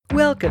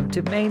Welcome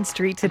to Main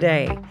Street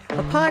Today,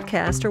 a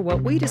podcast or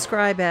what we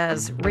describe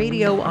as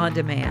radio on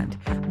demand.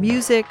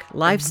 Music,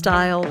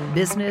 lifestyle,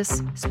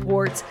 business,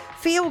 sports,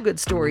 feel-good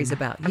stories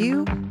about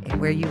you and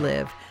where you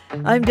live.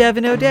 I'm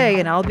Devin O'Day,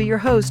 and I'll be your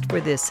host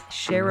for this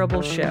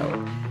shareable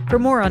show. For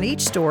more on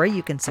each story,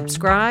 you can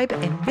subscribe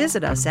and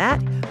visit us at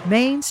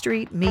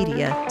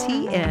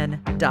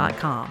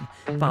mainstreetmediatn.com.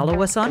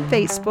 Follow us on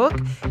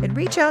Facebook and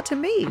reach out to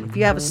me if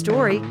you have a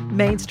story.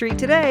 Main Street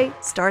Today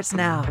starts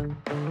now.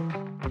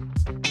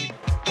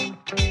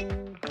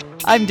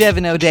 I'm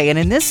Devin O'Day, and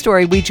in this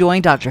story, we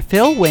join Dr.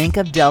 Phil Wink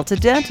of Delta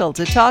Dental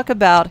to talk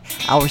about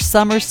our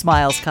Summer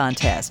Smiles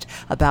contest,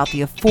 about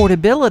the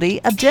affordability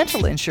of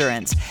dental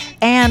insurance,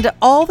 and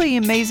all the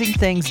amazing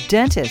things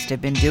dentists have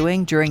been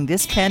doing during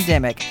this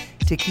pandemic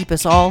to keep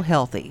us all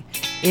healthy.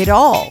 It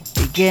all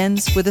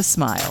begins with a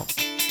smile.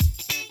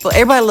 Well,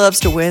 everybody loves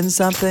to win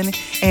something,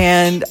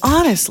 and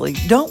honestly,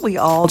 don't we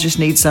all just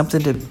need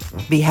something to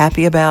be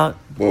happy about?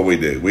 Well, we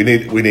do. We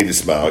need to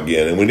smile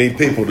again, and we need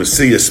people to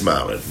see us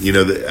smiling. You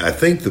know, I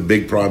think the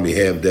big problem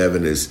you have,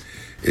 Devin, is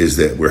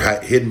that we're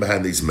hidden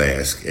behind these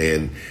masks,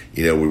 and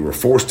you know we were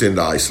forced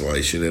into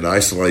isolation, and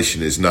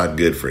isolation is not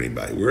good for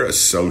anybody. We're a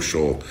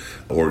social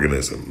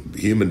organism.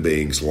 Human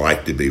beings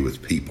like to be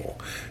with people.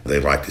 They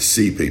like to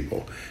see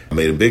people. I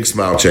mean, a big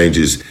smile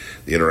changes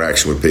the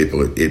interaction with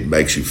people. It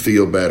makes you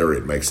feel better.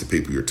 It makes the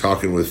people you're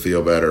talking with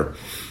feel better.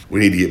 We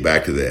need to get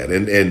back to that.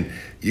 And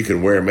you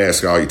can wear a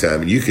mask all your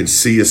time, and you can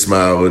see a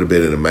smile a little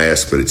bit in a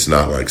mask, but it's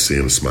not like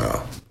seeing a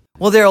smile.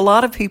 Well, there are a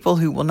lot of people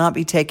who will not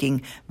be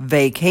taking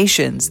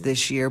vacations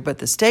this year, but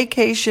the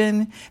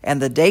staycation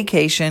and the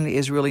daycation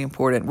is really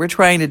important. We're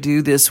trying to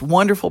do this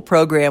wonderful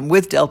program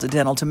with Delta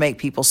Dental to make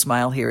people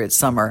smile here at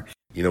summer.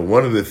 You know,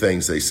 one of the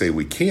things they say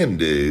we can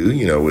do,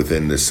 you know,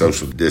 within the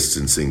social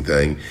distancing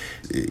thing,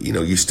 you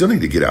know, you still need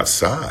to get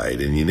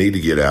outside, and you need to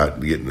get out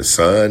and get in the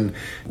sun.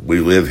 We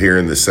live here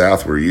in the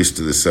South. We're used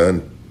to the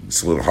sun.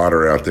 It's a little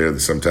hotter out there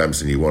sometimes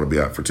than you want to be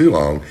out for too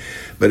long.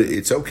 But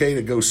it's okay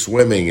to go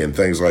swimming and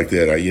things like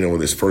that. You know, when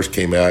this first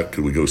came out,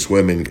 could we go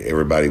swimming?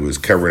 Everybody was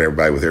covering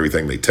everybody with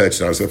everything they touched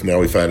and all that stuff. Now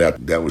we find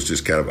out that was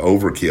just kind of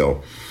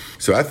overkill.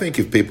 So I think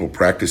if people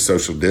practice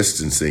social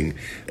distancing,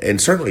 and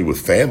certainly with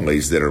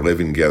families that are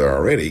living together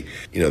already,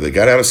 you know, they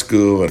got out of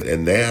school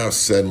and now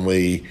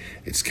suddenly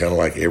it's kind of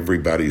like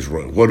everybody's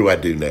running. What do I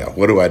do now?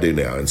 What do I do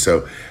now? And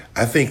so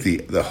I think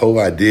the whole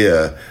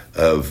idea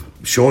of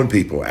showing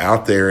people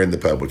out there in the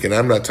public, and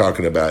I'm not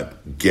talking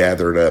about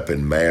gathered up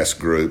in mass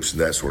groups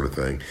and that sort of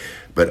thing,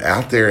 but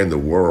out there in the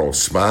world,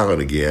 smiling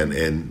again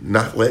and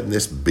not letting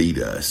this beat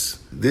us.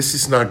 This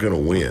is not going to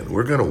win.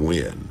 We're going to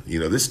win. You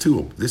know, this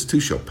too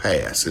shall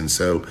pass. And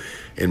so,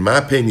 in my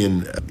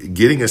opinion,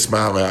 getting a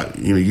smile out,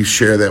 you know, you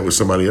share that with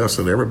somebody else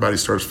and everybody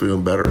starts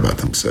feeling better about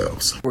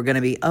themselves. We're going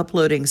to be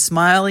uploading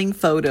smiling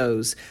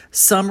photos,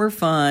 summer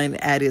fun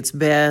at its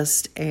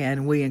best,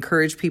 and we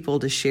encourage people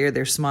to share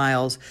their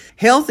smiles.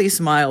 Healthy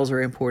smiles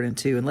are important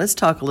too. And let's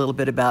talk a little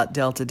bit about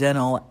Delta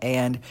Dental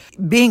and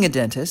being a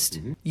dentist.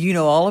 Mm-hmm. You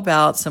know all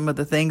about some of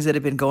the things that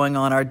have been going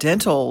on, our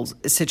dental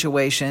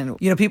situation.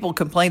 You know, people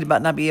complained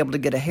about not being able to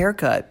get a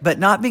haircut, but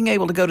not being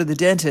able to go to the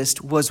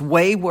dentist was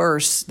way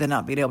worse than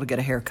not being able to get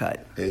a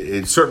haircut.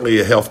 It's certainly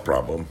a health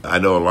problem. I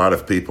know a lot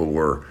of people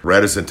were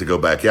reticent to go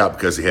back out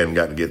because they hadn't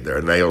gotten to get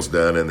their nails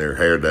done and their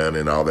hair done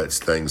and all that's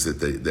things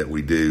that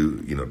we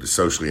do, you know, to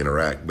socially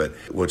interact. But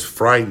what's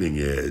frightening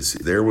is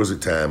there was a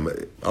time,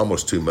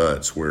 almost 2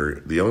 months,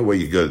 where the only way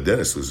you go to the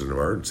dentist was an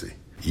emergency.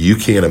 You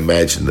can't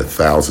imagine the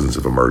thousands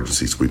of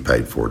emergencies we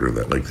paid for during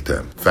that length of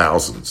time.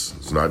 Thousands.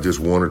 It's not just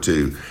one or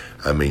two.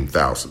 I mean,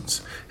 thousands.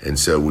 And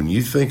so when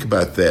you think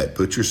about that,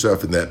 put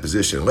yourself in that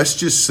position. Let's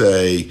just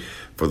say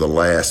for the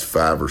last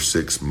 5 or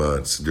 6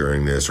 months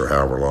during this, or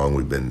however long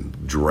we've been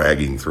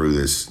dragging through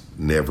this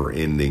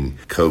never-ending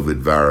COVID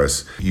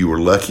virus, you were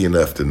lucky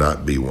enough to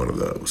not be one of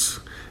those.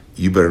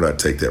 You better not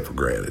take that for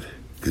granted,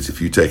 because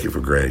if you take it for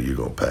granted, you're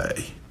going to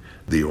pay.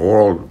 The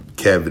oral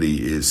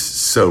cavity is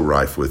so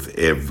rife with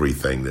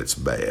everything that's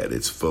bad.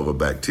 It's full of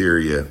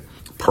bacteria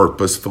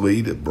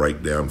purposefully to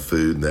break down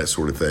food and that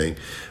sort of thing.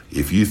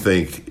 If you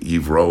think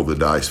you've rolled the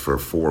dice for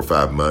 4 or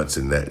 5 months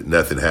and that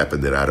nothing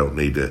happened, then I don't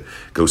need to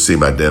go see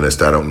my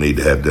dentist. I don't need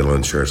to have dental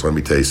insurance. Let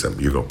me tell you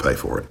something. You're going to pay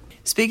for it.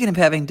 Speaking of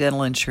having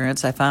dental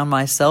insurance, I found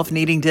myself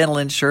needing dental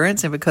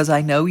insurance, and because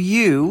I know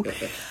you,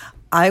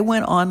 I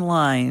went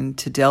online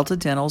to Delta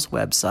Dental's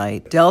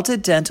website,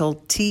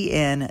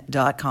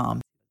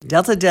 deltadentaltn.com.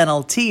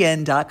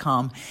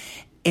 deltadentaltn.com.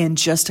 In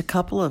just a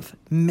couple of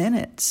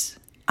minutes,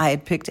 I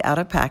had picked out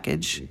a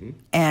package,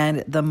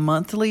 and the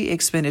monthly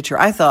expenditure,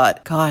 I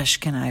thought, gosh,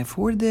 can I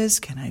afford this?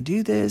 Can I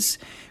do this?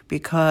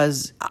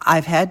 Because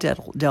I've had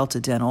Delta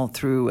Dental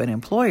through an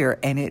employer,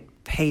 and it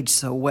paid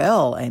so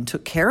well and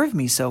took care of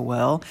me so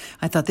well.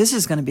 I thought this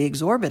is going to be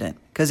exorbitant,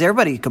 because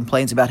everybody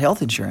complains about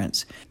health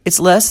insurance. It's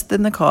less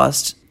than the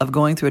cost of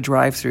going through a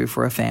drive-through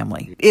for a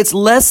family. It's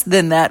less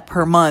than that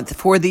per month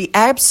for the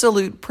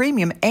absolute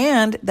premium,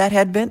 and that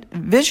had been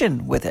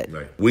vision with it.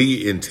 Right.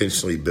 We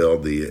intentionally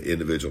build the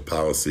individual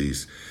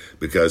policies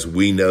because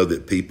we know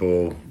that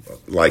people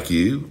like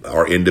you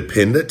are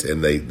independent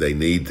and they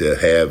need to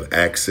have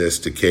access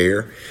to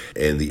care.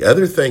 And the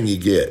other thing you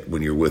get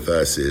when you're with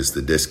us is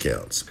the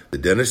discounts. The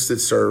dentists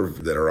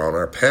that are on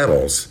our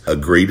panels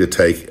agree to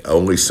take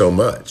only so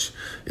much.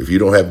 If you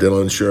don't have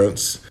dental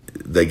insurance,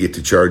 they get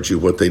to charge you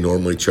what they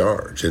normally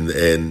charge.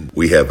 And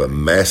we have a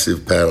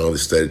massive panel in the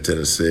state of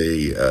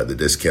Tennessee. The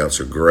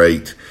discounts are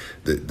great.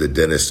 The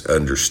dentists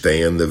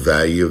understand the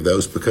value of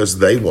those because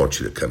they want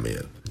you to come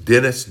in.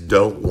 Dentists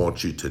don't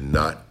want you to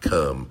not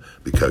come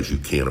because you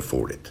can't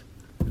afford it.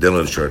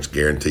 Dental insurance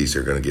guarantees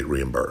they're going to get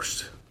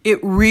reimbursed. It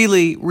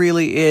really,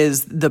 really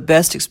is the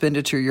best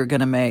expenditure you're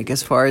going to make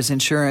as far as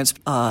insurance.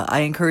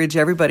 I encourage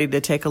everybody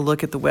to take a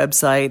look at the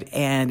website.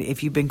 And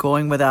if you've been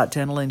going without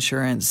dental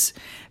insurance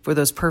for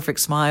those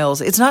perfect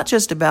smiles, it's not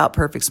just about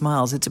perfect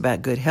smiles, it's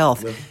about good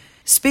health. Yeah.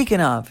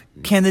 Speaking of,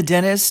 can the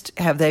dentist,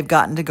 have they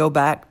gotten to go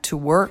back to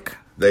work?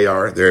 They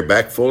are. They're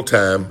back full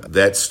time.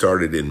 That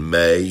started in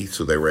May,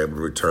 so they were able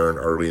to return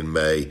early in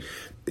May.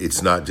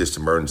 It's not just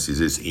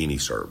emergencies, it's any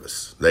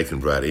service. They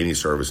can provide any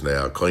service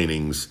now,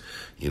 cleanings,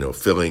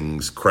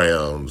 fillings,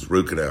 crowns,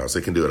 root canals.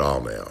 They can do it all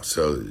now.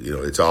 So,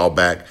 it's all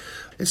back.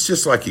 It's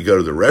just like you go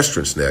to the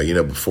restaurants now.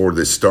 Before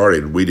this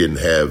started, we didn't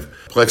have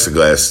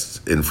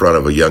plexiglass in front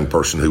of a young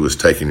person who was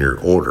taking your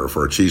order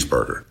for a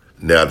cheeseburger.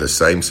 Now, the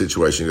same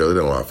situation, you go to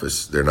the dental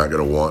office. They're not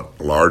going to want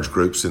large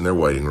groups in their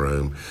waiting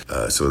room,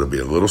 so it'll be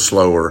a little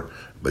slower,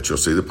 but you'll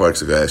see the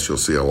plexiglass. You'll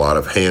see a lot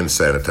of hand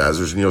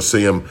sanitizers, and you'll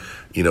see them,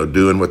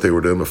 doing what they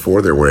were doing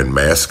before. They're wearing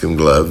masks and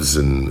gloves,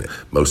 and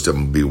most of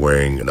them will be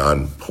wearing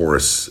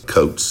non-porous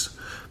coats,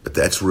 but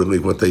that's really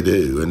what they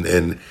do.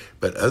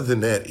 But other than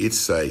that, it's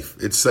safe.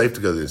 It's safe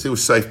to go to the dentist. It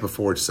was safe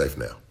before, it's safe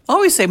now. I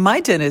always say my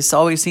dentist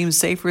always seems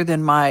safer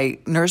than my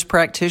nurse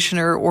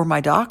practitioner or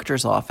my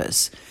doctor's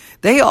office.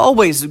 They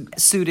always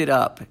suit it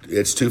up.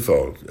 It's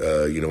twofold.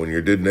 When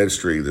you're doing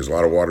dentistry, there's a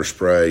lot of water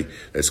spray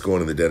that's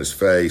going in the dentist's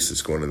face,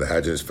 it's going in the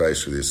hygienist's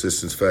face or the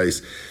assistant's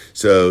face.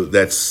 So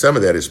some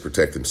of that is to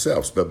protect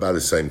themselves. But by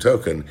the same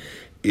token,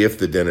 if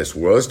the dentist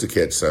was to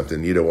catch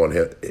something, you don't want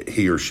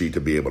he or she to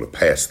be able to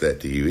pass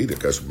that to you either.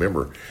 Because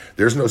remember,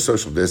 there's no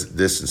social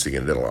distancing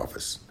in a dental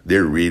office.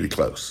 They're really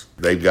close.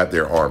 They've got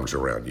their arms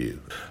around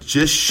you. It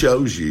just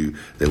shows you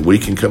that we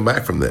can come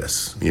back from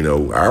this.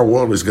 Our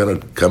world is going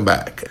to come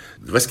back.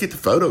 Let's get the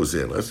photos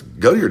in. Let's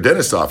go to your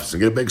dentist's office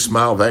and get a big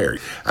smile there.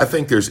 I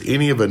think there's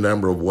any of a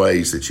number of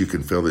ways that you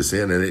can fill this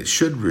in, and it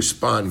should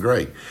respond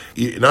great.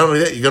 Not only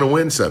that, you're going to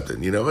win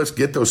something. Let's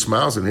get those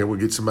smiles in here. We'll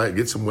get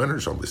some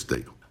winners on this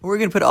deal. We're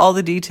going to put all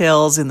the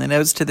details in the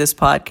notes to this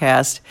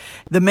podcast.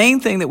 The main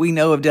thing that we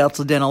know of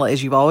Delta Dental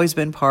is you've always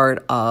been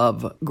part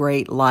of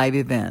great live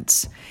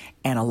events.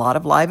 And a lot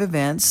of live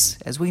events,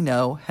 as we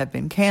know, have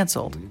been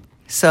canceled. Mm-hmm.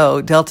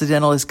 So Delta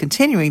Dental is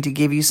continuing to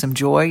give you some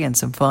joy and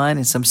some fun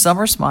and some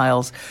summer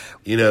smiles.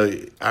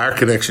 Our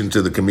connection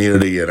to the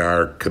community and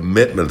our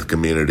commitment to the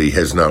community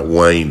has not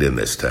waned in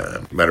this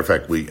time. Matter of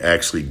fact, we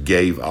actually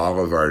gave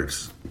all of our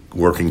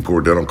working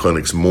poor dental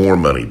clinics more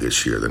money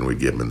this year than we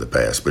give them in the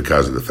past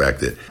because of the fact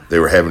that they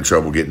were having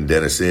trouble getting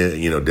dentists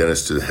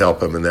to help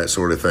them and that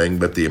sort of thing.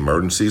 But the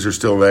emergencies are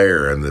still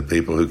there, and the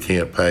people who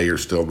can't pay are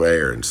still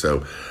there. And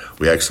so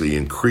we actually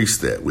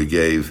increased that. We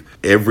gave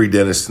every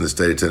dentist in the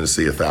state of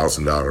Tennessee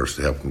 $1,000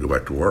 to help them go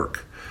back to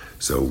work.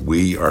 So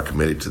we are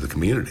committed to the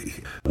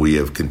community. We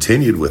have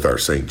continued with our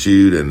St.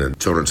 Jude and the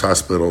children's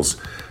hospitals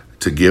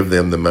to give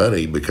them the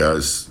money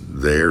because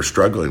they're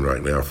struggling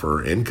right now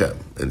for income.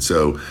 And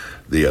so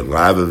the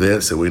live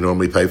events that we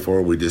normally pay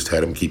for, we just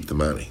had them keep the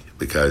money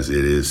because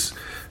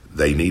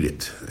they need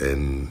it.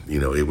 And,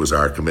 it was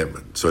our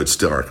commitment. So it's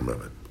still our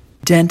commitment.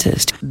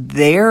 Dentist,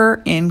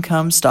 their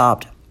income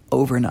stopped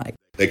overnight.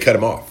 They cut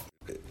them off.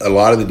 A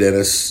lot of the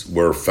dentists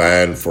were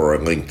fine for a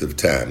length of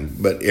time,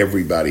 but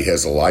everybody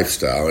has a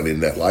lifestyle, and in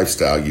that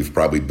lifestyle, you've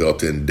probably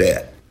built in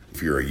debt.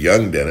 If you're a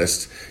young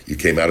dentist, you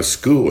came out of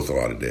school with a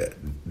lot of debt.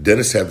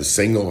 Dentists have the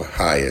single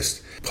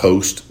highest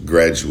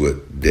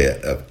postgraduate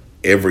debt of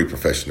every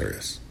profession there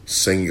is.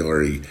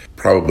 Singularly,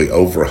 probably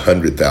over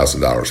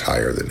 $100,000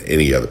 higher than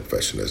any other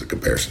profession as a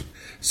comparison.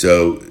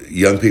 So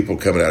young people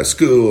coming out of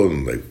school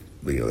and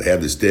they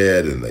have this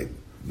debt and they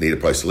need a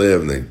place to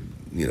live and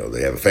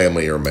they have a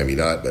family or maybe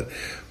not, but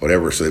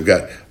whatever. So they've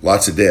got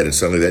lots of debt and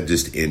suddenly that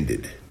just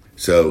ended.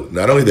 So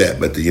not only that,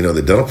 but the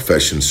dental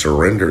profession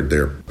surrendered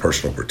their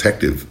personal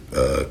protective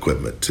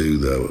equipment to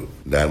the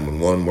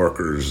 911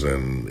 workers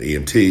and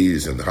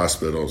EMTs and the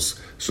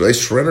hospitals. So they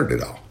surrendered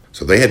it all.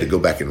 So they had to go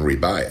back and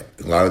rebuy it.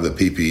 A lot of the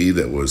PPE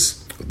that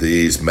was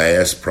these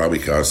masks probably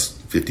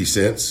cost 50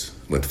 cents,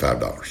 went to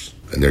 $5.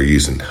 And they're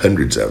using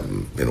hundreds of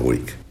them in a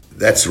week.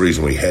 That's the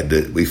reason we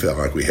felt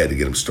like we had to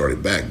get them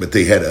started back. But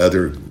they had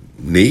other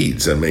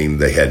needs. I mean,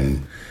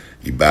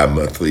 you buy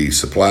monthly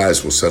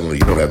supplies. Well, suddenly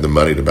you don't have the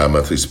money to buy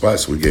monthly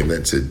supplies. So we gave them that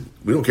and said,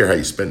 we don't care how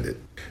you spend it.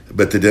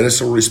 But the dentists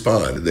will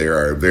respond. They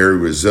are a very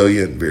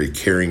resilient, very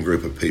caring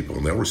group of people,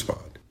 and they'll respond.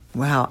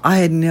 Wow, I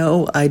had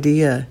no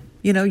idea.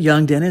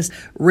 Young dentists,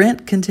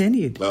 rent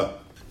continued. Well,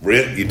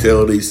 rent,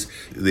 utilities.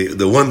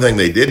 The one thing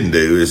they didn't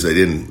do is they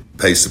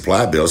pay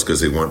supply bills because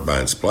they weren't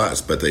buying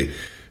supplies. But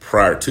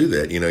prior to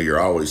that,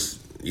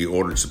 you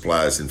ordered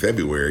supplies in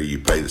February, you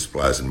pay the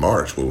supplies in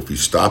March. Well, if you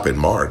stop in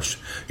March,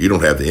 you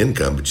don't have the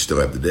income, but you still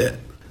have the debt.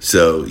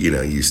 So,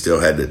 you still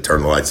had to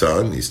turn the lights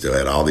on. You still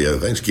had all the other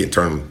things. You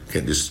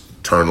can't just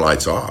turn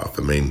lights off.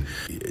 I mean,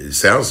 it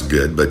sounds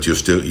good, but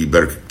you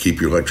better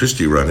keep your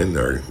electricity running,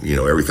 or,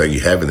 everything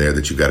you have in there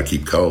that you got to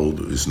keep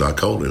cold is not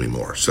cold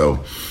anymore.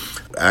 So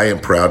I am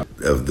proud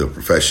of the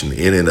profession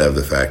in and of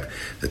the fact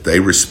that they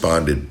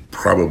responded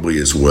probably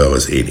as well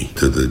as any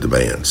to the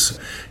demands.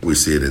 We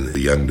see it in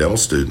the young dental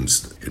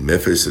students in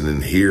Memphis, and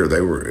then here in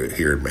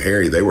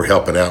Meharry, they were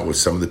helping out with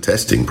some of the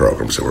testing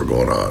programs that were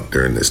going on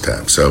during this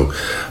time. So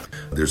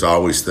there's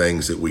always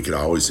things that we could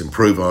always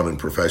improve on in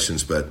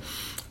professions, but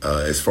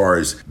as far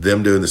as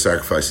them doing the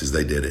sacrifices,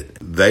 they did it.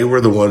 They were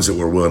the ones that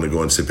were willing to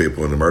go and see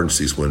people in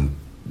emergencies when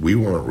we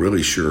weren't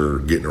really sure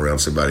getting around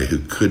somebody who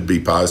could be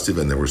positive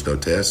and there was no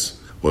tests.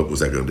 What was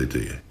that going to do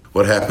to you?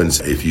 What happens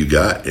if you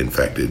got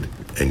infected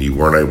and you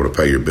weren't able to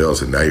pay your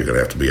bills, and now you're going to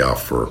have to be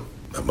off for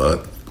a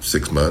month,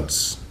 6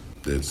 months?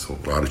 It's a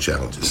lot of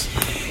challenges.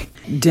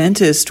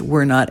 Dentists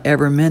were not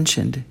ever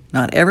mentioned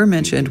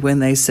when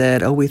they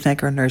said, we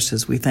thank our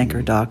nurses, we thank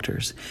our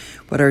doctors.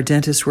 But our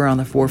dentists were on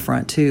the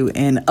forefront too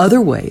in other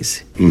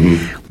ways.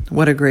 Mm-hmm.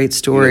 What a great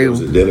story. There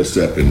was a dentist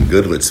up in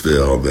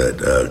Goodlettsville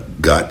that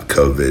got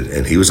COVID,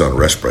 and he was on a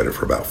respirator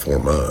for about 4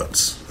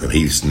 months, and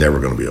he's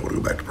never going to be able to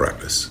go back to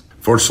practice.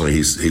 Fortunately,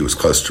 he was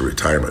close to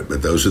retirement,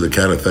 but those are the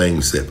kind of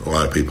things that a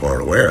lot of people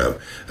aren't aware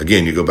of.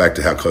 Again, you go back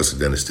to how close a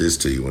dentist is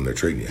to you when they're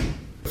treating you.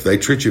 If they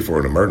treat you for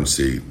an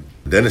emergency,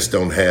 dentists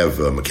don't have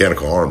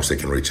mechanical arms they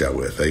can reach out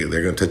with. They're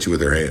going to touch you with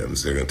their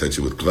hands. They're going to touch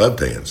you with gloved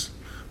hands.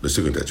 They're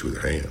still going to touch you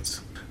with their hands.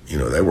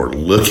 They were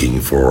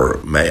looking for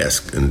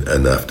masks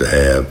enough to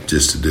have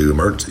just to do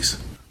emergencies.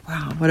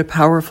 Wow, what a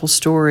powerful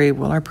story.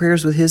 Well, our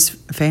prayers with his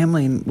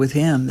family and with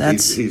him.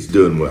 He's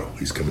doing well.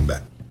 He's coming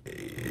back.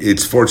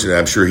 It's fortunate.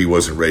 I'm sure he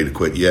wasn't ready to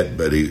quit yet,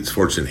 but it's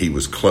fortunate he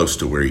was close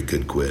to where he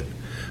could quit.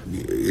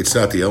 It's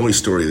not the only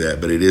story of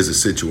that, but it is a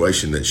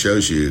situation that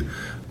shows you,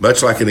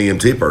 much like an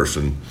EMT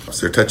person,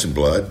 they're touching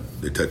blood,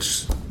 they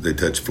touch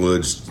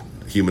fluids,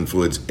 human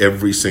fluids,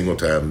 every single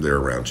time they're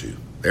around you.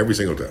 Every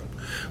single time.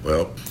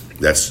 Well,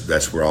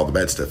 that's where all the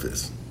bad stuff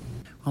is.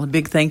 Well, a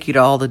big thank you to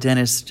all the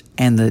dentists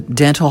and the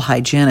dental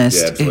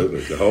hygienists. Yeah,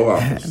 absolutely. The whole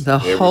office. The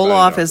whole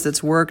office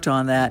that's worked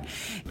on that.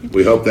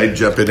 We hope they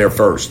jump in there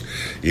first.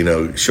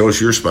 Show us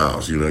your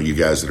smiles. You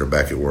guys that are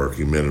back at work,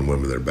 you men and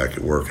women that are back at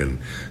work and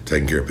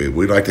taking care of people.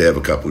 We'd like to have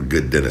a couple of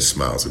good dentist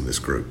smiles in this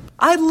group.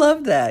 I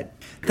love that.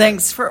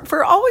 Thanks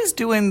for always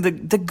doing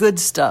the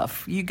good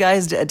stuff. You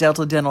guys at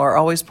Delta Dental are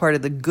always part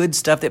of the good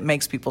stuff that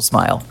makes people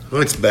smile.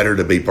 Well, it's better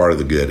to be part of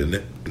the good, isn't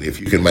it? And if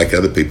you can make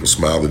other people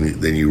smile,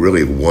 then you really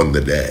have won the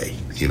day.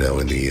 In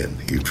the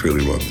end, you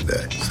truly won the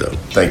day. So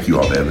thank you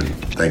all, Devin.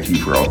 Thank you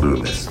for all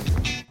doing this.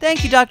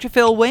 Thank you, Dr.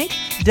 Phil Wink.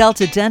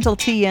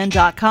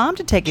 DeltaDentalTN.com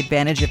to take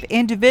advantage of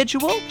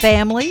individual,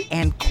 family,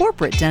 and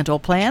corporate dental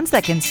plans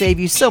that can save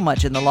you so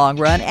much in the long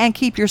run and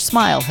keep your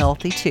smile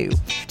healthy, too.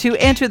 To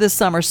enter the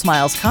Summer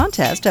Smiles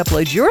contest,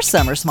 upload your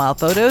summer smile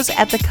photos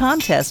at the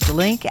contest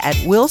link at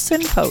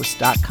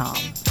wilsonpost.com.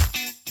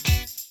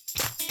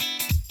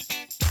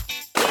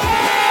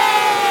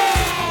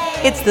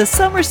 It's the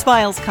Summer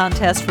Smiles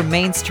contest from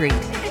Main Street.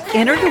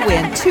 Enter to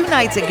win 2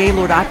 nights at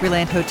Gaylord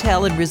Opryland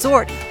Hotel and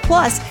Resort,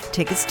 plus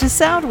tickets to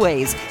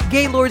Soundwaves,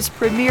 Gaylord's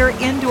premier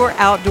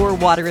indoor-outdoor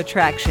water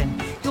attraction.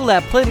 You'll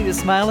have plenty to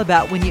smile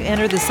about when you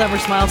enter the Summer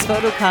Smiles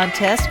photo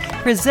contest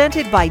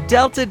presented by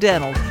Delta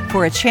Dental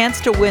for a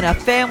chance to win a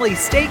family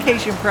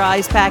staycation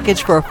prize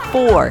package for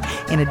 4.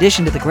 In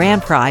addition to the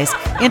grand prize,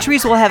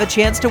 entries will have a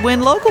chance to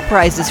win local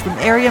prizes from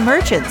area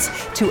merchants.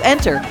 To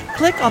enter,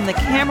 click on the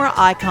camera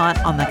icon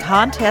on the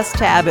contest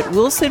tab at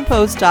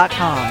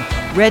wilsonpost.com.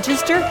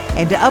 Register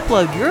and to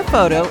upload your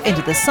photo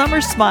into the Summer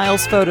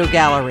Smiles photo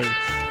gallery.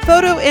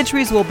 Photo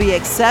entries will be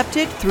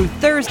accepted through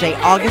Thursday,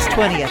 August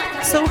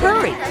 20th, so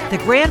hurry. The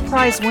grand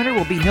prize winner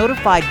will be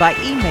notified by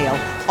email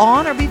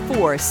on or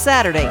before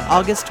Saturday,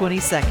 August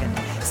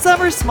 22nd.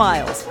 Summer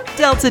Smiles,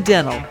 Delta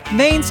Dental,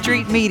 Main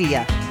Street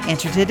Media.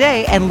 Enter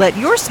today and let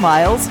your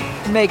smiles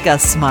make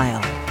us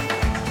smile.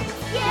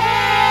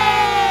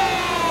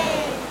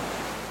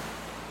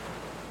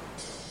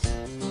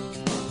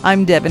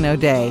 I'm Devin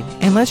O'Day,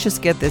 and let's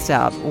just get this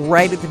out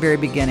right at the very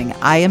beginning.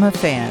 I am a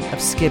fan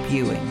of Skip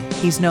Ewing.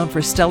 He's known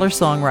for stellar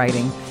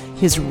songwriting,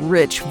 his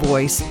rich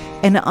voice,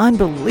 and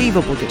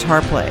unbelievable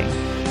guitar playing.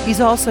 He's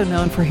also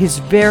known for his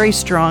very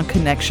strong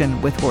connection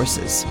with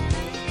horses.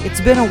 It's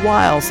been a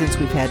while since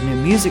we've had new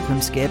music from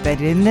Skip, and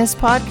in this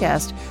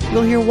podcast,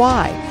 we'll hear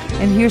why,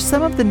 and hear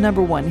some of the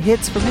 #1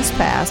 hits from his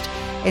past,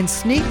 and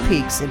sneak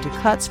peeks into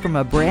cuts from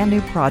a brand new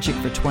project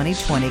for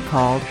 2020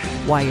 called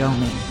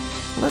Wyoming.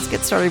 Let's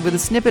get started with a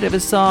snippet of a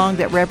song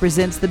that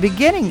represents the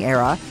beginning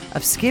era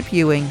of Skip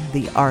Ewing,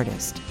 the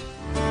artist.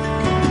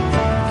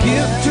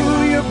 Give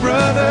to your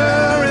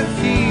brother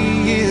if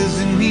he is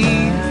in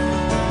need.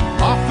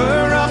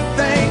 Offer up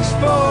thanks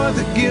for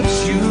the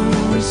gifts you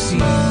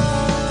receive.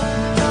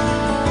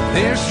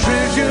 There's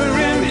treasure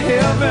in heaven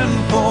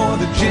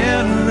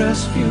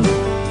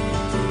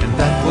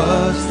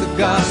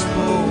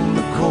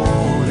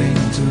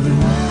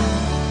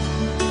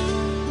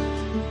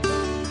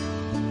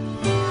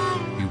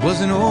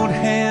was an old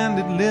hand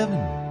at living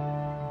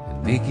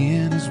and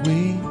making his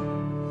way.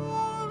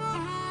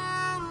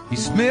 He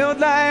smelled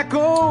like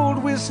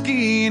old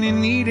whiskey and he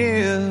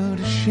needed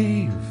a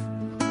shave.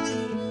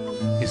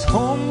 His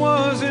home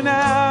was an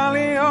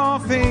alley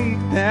off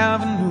 8th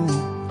Avenue.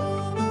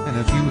 And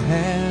if you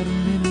had a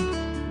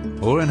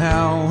minute or an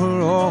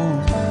hour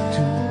or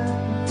two,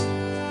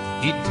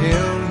 he'd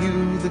tell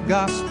you the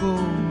gospel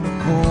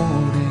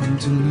according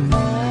to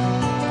Luke.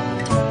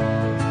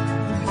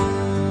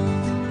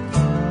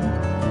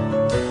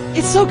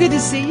 It's so good to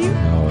see you.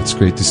 Oh, it's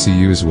great to see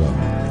you as well.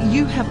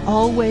 You have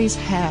always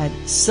had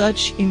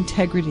such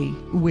integrity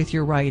with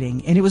your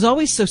writing, and it was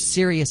always so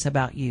serious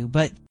about you.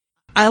 But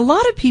a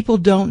lot of people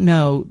don't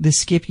know the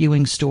Skip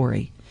Ewing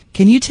story.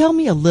 Can you tell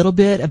me a little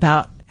bit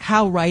about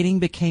how writing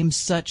became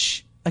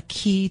such a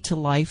key to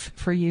life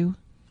for you?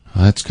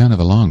 Well, that's kind of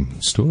a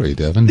long story,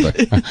 Devin,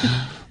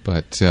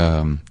 but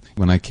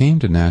when I came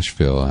to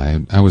Nashville,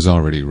 I was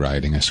already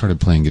writing. I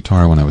started playing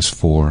guitar when I was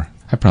 4.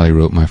 I probably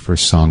wrote my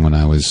first song when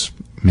I was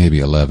maybe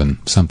 11,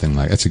 something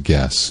like that's a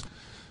guess.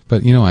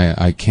 But, you know,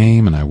 I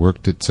came and I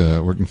worked at,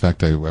 in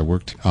fact, I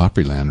worked at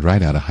Opryland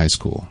right out of high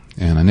school,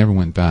 and I never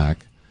went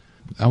back.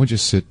 I would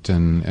just sit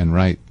and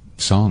write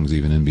songs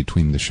even in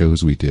between the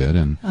shows we did,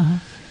 and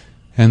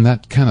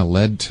that kind of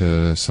led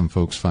to some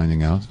folks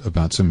finding out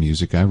about some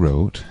music I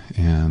wrote,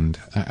 and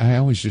I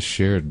always just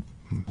shared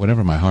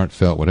whatever my heart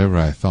felt, whatever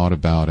I thought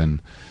about, and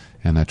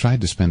I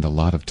tried to spend a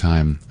lot of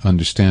time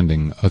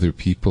understanding other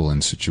people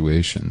and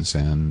situations,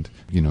 and,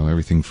 you know,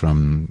 everything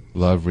from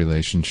love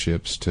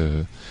relationships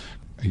to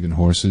even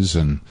horses.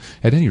 And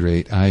at any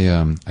rate,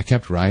 I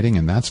kept writing,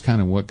 and that's kind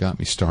of what got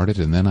me started.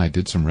 And then I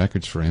did some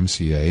records for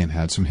MCA and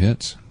had some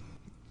hits.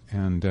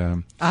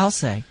 And I'll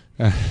say,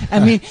 I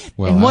mean,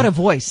 well, and what a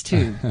voice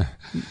too.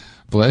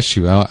 Bless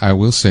you. I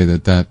will say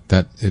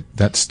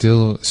that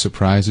still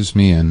surprises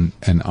me and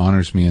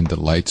honors me and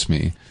delights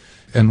me.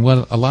 And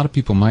what a lot of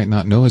people might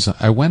not know is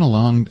I went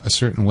along a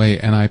certain way,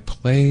 and I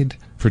played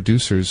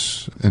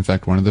producers. In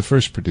fact, one of the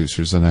first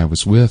producers that I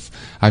was with,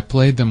 I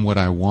played them what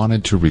I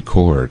wanted to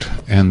record,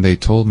 and they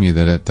told me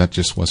that that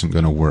just wasn't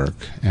going to work,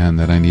 and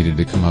that I needed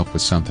to come up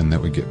with something that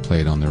would get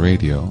played on the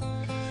radio.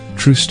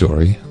 True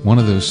story. One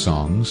of those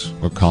songs,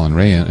 where Colin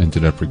Ray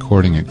ended up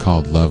recording it,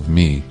 called Love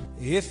Me.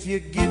 If you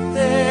get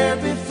there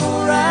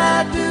before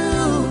I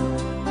do,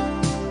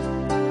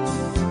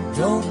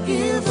 don't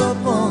give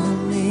up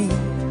on me.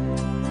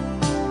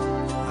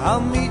 I'll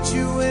meet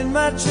you when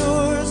my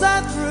chores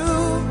are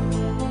through.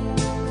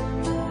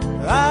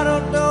 I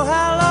don't know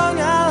how long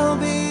I'll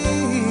be,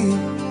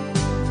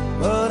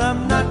 but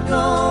I'm not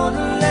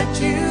gonna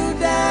let you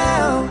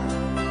down.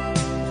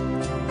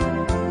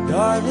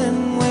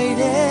 Darling, wait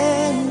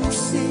and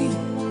see.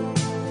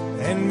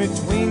 And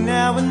between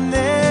now and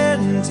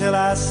then, till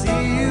I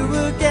see you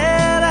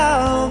again,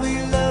 I'll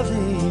be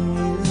loving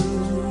you.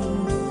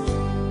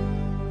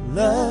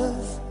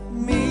 Love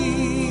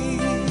me.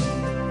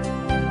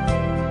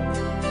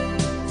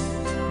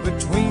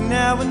 Between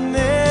now and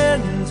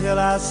then, till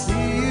I see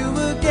you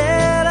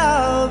again,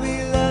 I'll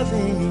be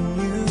loving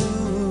you.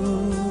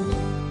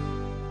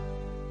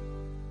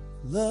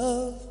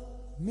 Love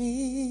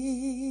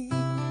me.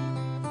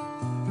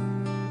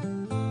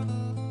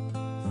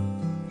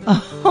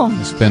 Oh,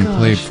 it's been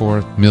played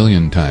 4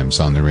 million times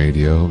on the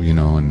radio, you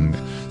know, and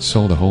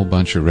sold a whole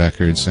bunch of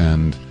records,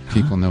 and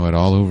people know it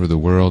all over the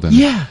world. And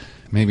yeah.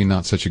 Maybe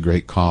not such a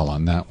great call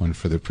on that one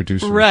for the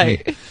producer.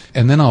 Right.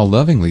 And then I'll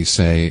lovingly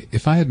say,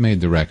 if I had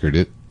made the record,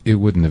 it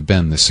wouldn't have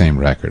been the same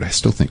record. I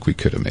still think we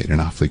could have made an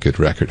awfully good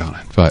record on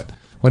it. But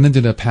what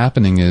ended up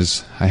happening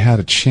is I had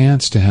a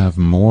chance to have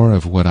more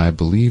of what I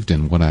believed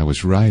in, what I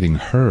was writing,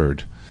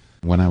 heard,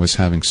 when I was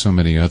having so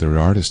many other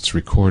artists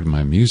record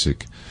my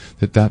music,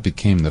 that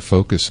became the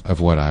focus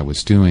of what I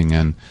was doing.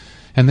 And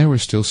there were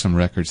still some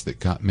records that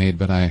got made,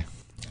 but I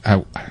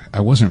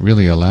wasn't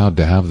really allowed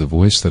to have the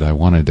voice that I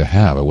wanted to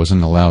have. I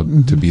wasn't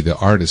allowed to be the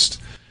artist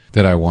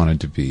that I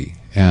wanted to be.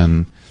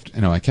 And,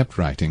 you know, I kept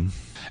writing.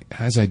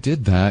 As I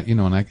did that, you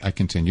know, and I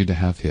continued to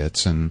have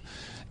hits,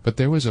 but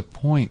there was a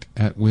point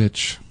at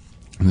which,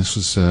 and this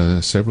was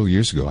several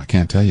years ago, I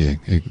can't tell you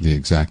the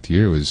exact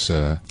year,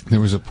 there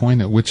was a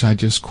point at which I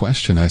just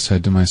questioned. I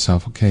said to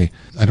myself, okay,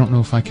 I don't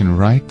know if I can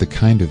write the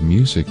kind of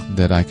music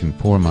that I can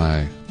pour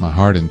my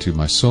heart into,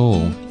 my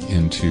soul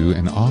into,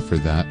 and offer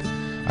that.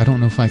 I don't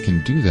know if I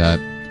can do that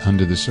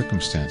under the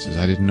circumstances.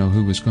 I didn't know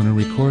who was going to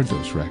record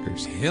those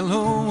records.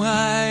 Hello,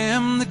 I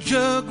am the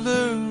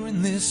juggler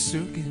in this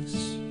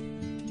circus.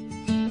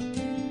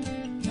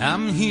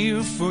 I'm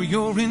here for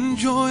your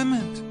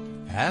enjoyment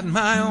at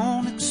my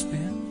own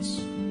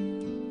expense.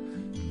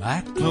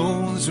 My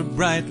clothes are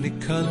brightly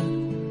colored,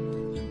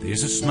 and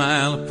there's a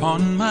smile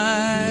upon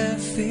my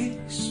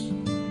face.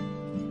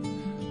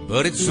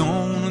 But it's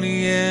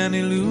only an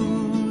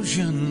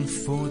illusion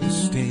for the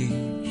stage.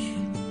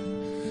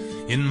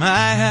 In my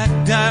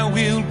act I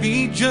will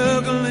be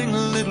juggling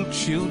little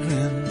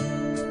children,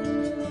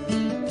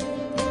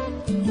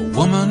 a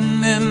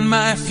woman and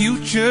my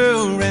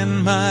future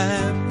and my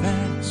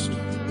past.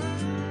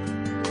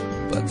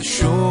 But But the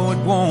show, it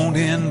won't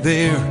end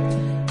there,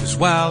 'cause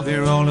while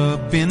they're all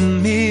up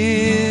in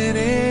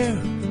midair,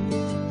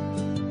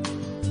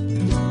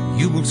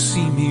 you will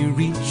see me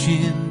reach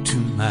into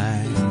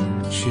my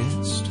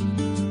chest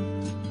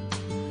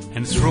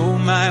and throw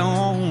my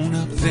own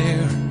up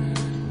there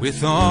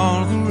with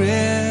all the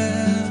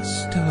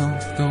rest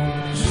of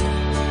those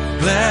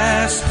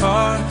glass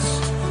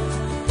hearts,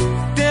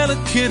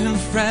 delicate and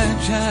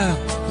fragile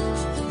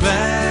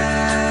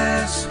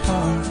glass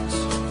hearts.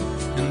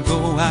 And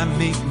though I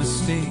make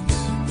mistakes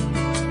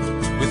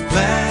with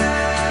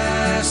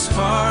glass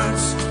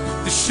hearts,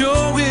 the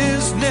show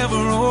is never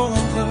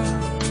over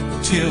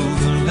till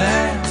the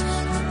last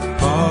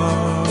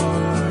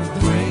heart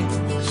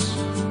breaks.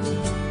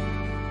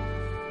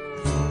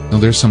 Now,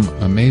 there's some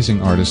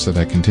amazing artists that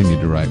I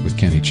continued to write with,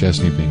 Kenny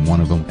Chesney being one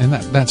of them, and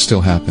that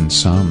still happens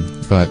some,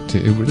 but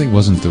it really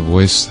wasn't the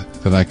voice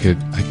that I could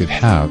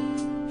have.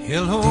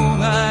 Hello,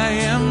 I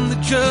am the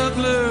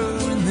juggler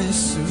in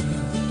this circus.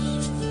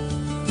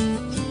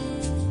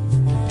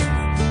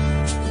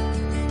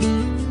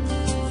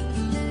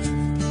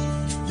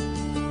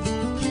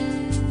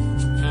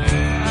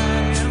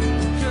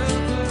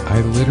 I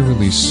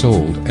literally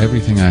sold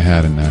everything I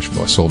had in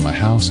Nashville. I sold my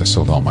house, I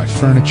sold all my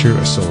furniture,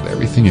 I sold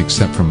everything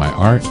except for my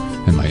art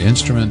and my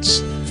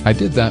instruments. I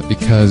did that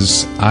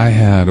because I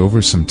had,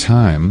 over some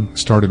time,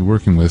 started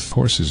working with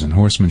horses and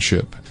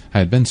horsemanship. I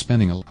had been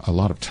spending a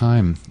lot of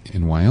time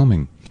in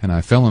Wyoming, and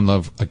I fell in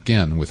love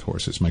again with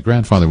horses. My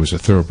grandfather was a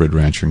thoroughbred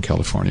rancher in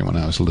California when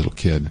I was a little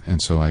kid,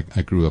 and so I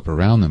grew up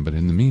around them, but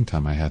in the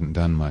meantime I hadn't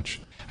done much.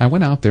 I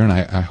went out there and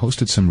I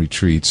hosted some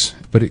retreats,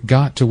 but it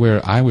got to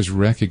where I was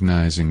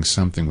recognizing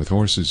something with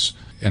horses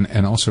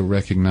and also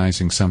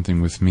recognizing something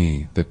with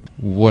me, that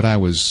what I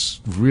was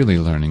really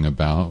learning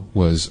about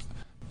was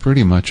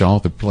pretty much all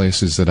the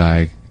places that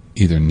I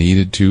either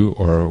needed to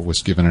or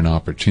was given an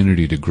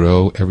opportunity to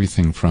grow,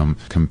 everything from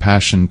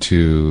compassion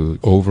to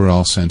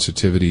overall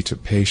sensitivity to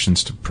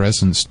patience to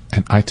presence.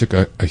 And I took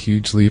a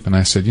huge leap and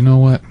I said, you know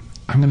what?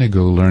 I'm going to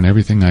go learn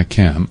everything I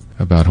can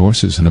about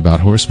horses and about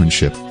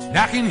horsemanship.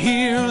 I can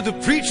hear the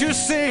preacher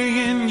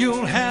saying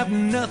you'll have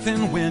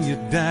nothing when you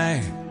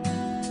die.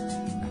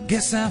 I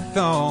guess I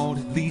thought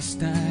at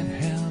least I'd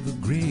have a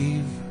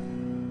grave.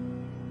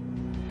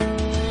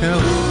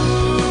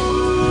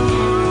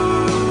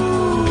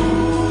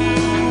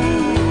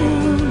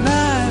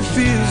 Life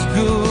is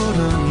good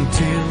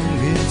until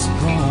it's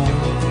gone.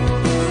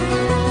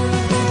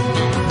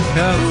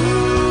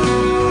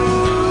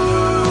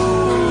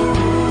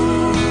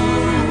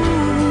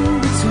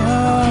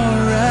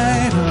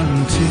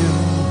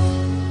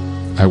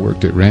 I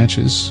worked at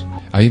ranches.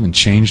 I even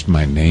changed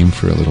my name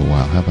for a little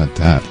while. How about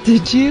that?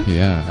 Did you?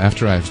 Yeah.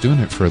 After I was doing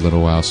it for a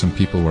little while, some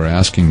people were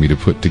asking me to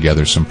put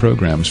together some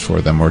programs for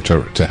them or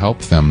to help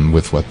them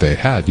with what they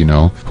had,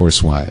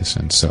 horse-wise.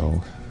 And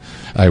so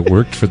I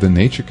worked for the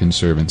Nature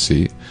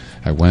Conservancy.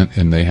 I went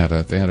and they had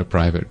a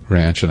private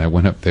ranch, and I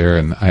went up there,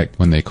 and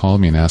when they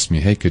called me and asked me,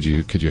 hey, could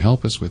you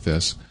help us with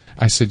this?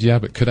 I said, yeah,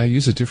 but could I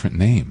use a different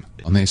name?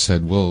 And they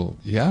said, well,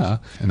 yeah.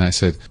 And I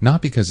said,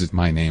 not because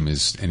my name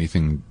is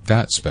anything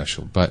that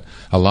special, but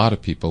a lot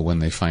of people, when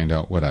they find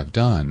out what I've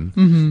done,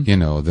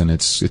 then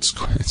it's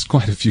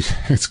quite a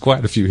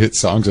few hit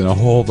songs and a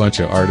whole bunch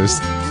of artists.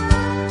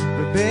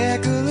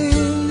 Rebecca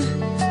Lynn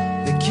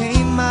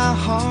became my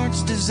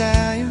heart's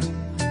desire,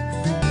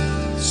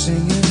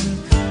 singing,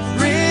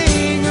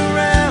 ring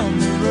around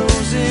the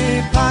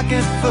rosy,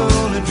 pocket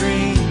full of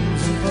dreams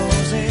and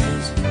posies.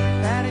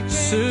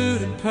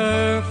 Suited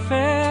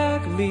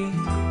perfectly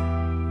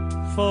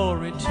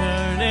for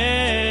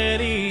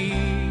eternity,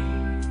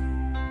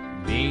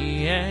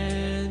 me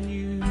and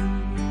you.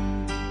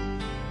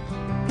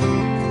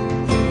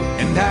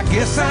 And I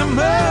guess I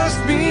must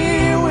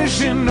be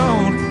wishing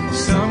on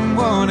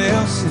someone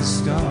else's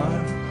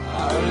star.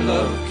 Our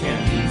love can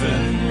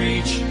even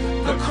reach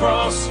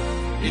across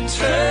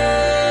eternity,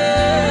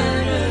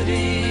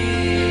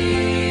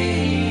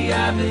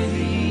 I believe.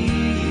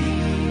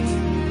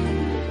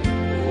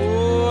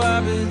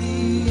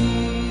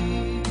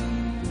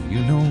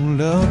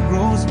 Love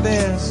grows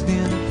best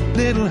in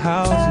little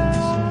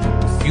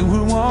houses,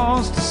 fewer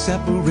walls to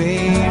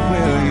separate,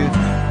 where you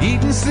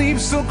eat and sleep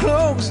so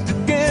close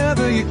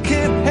together you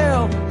can't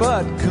help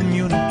but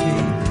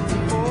communicate.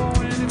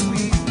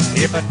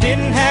 If I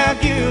didn't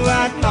have you,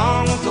 I'd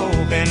long ago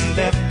been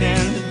left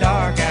in the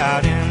dark,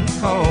 out in the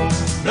cold,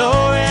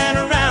 blowing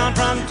around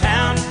from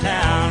town to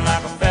town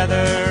like a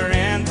feather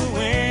in the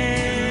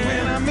wind.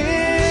 When I'm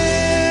in,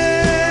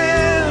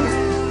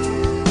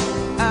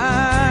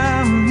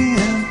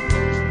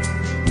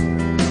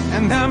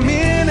 and I'm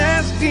in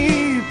as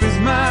deep as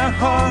my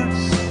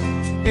heart's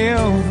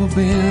ever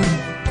been.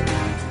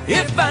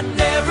 If I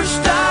never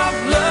stop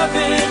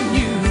loving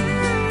you,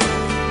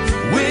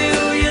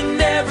 will you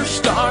never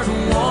start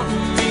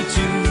wanting me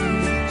to?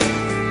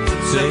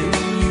 Say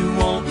you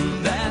won't,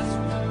 and that's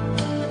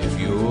if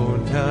you're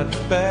not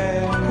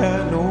back,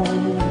 I know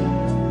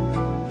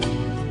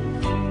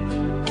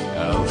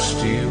I'll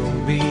still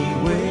be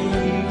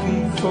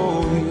waiting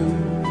for you.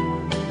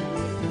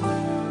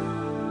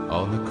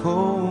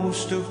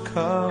 coast of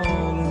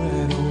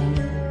Colorado.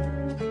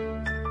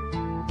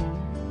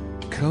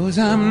 'Cause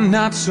I'm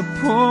not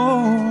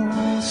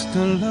supposed to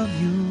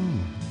love you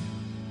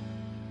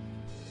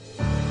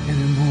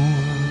anymore.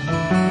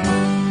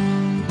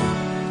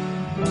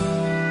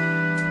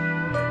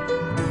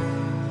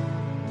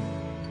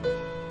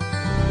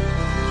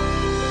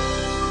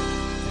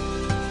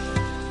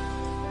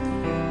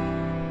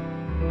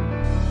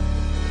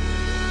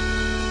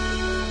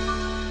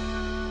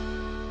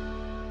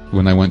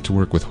 When I went to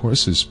work with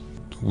horses,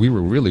 we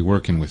were really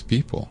working with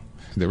people.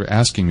 They were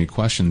asking me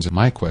questions, and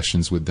my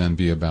questions would then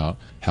be about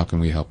how can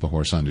we help a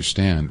horse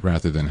understand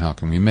rather than how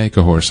can we make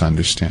a horse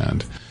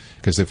understand.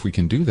 Because if we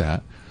can do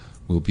that,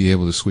 we'll be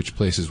able to switch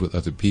places with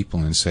other people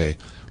and say,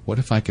 what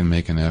if I can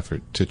make an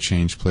effort to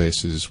change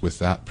places with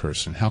that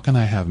person? How can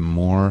I have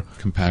more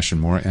compassion,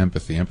 more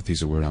empathy? Empathy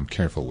is a word I'm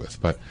careful with.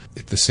 But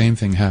the same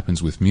thing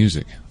happens with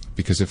music.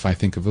 Because if I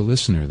think of a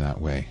listener that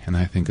way, and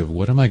I think of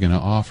what am I going to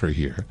offer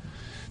here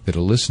that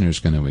a listener is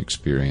going to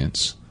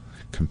experience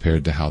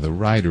compared to how the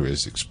writer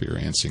is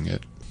experiencing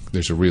it,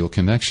 there's a real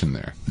connection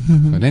there.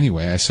 Mm-hmm. But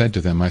anyway, I said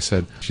to them,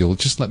 if you'll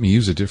just let me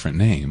use a different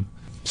name,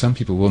 some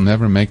people will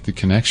never make the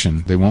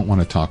connection. They won't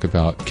want to talk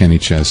about Kenny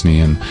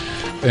Chesney and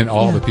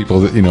all the people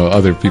that,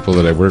 other people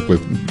that I work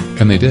with.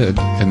 And they did.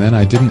 And then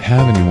I didn't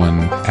have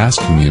anyone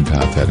asking me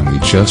about that, and we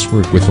just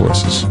worked with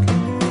horses.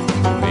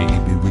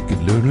 Maybe we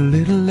could learn a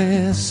little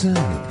lesson.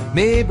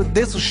 Maybe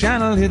this'll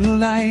shine a little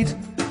light.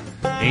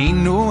 Ain't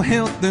no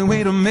healthy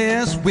way to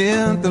mess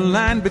with the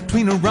line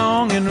between a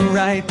wrong and a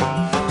right.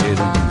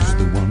 Better use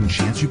the one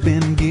chance you've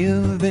been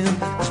given.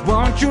 'Cause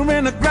once you're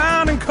in the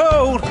ground and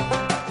cold,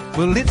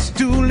 well, it's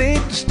too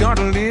late to start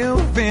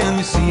living.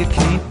 You see, you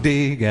can't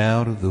dig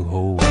out of the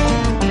hole.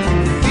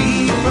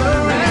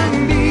 Deeper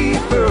and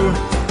deeper,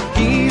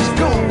 he's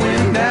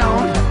going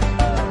down,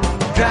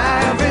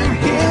 driving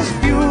his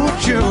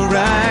future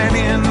right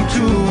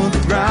into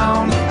the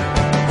ground.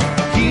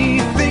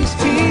 He thinks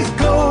he's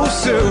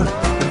closer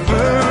the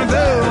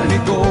further he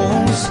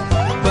goes,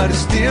 but he's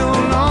still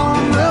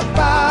on the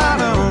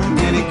bottom,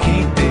 and he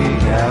can't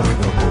dig out of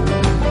the hole.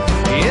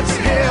 It's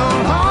hell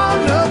on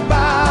the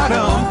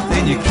bottom,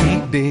 and you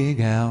can't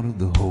dig out of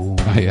the hole.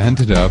 I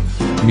ended up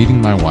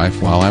meeting my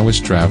wife while I was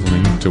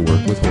traveling to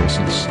work with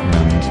horses,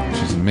 and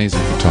she's an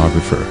amazing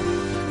photographer.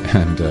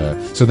 And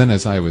so then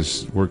as I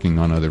was working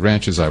on other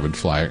ranches, I would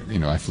fly,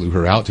 I flew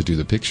her out to do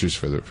the pictures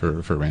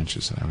for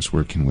ranches that I was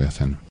working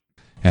with.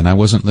 And I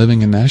wasn't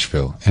living in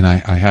Nashville, and I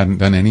hadn't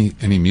done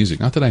any music.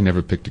 Not that I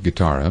never picked a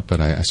guitar up,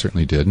 but I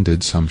certainly did and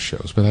did some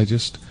shows. But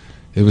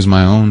it was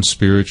my own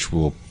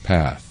spiritual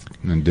path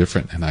and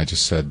different. And I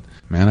just said,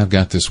 man, I've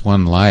got this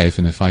one life,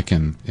 and if I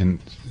can,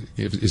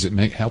 is it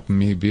helping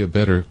me be a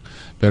better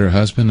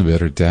husband, a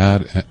better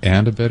dad,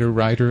 and a better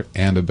writer,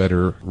 and a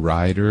better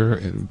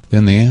rider?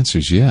 Then the answer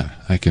is yeah,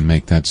 I can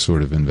make that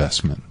sort of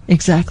investment.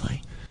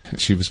 Exactly.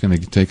 She was going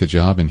to take a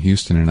job in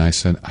Houston, and I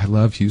said, I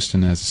love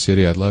Houston as a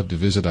city. I'd love to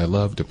visit. I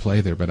love to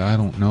play there, but I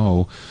don't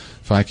know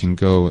if I can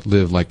go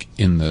live like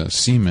in the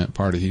cement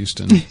part of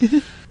Houston.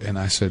 And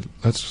I said,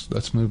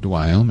 let's move to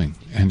Wyoming.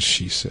 And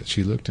she said,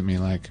 she looked at me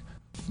like,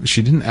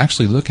 she didn't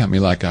actually look at me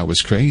like I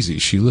was crazy.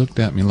 She looked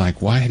at me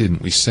like, why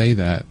didn't we say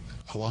that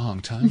a long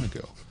time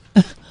ago?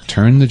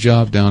 Turned the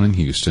job down in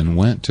Houston,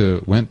 went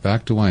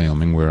back to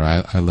Wyoming, where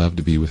I love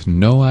to be, with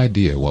no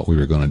idea what we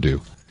were going to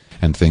do.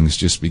 And things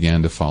just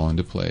began to fall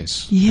into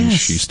place. Yes. And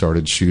she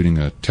started shooting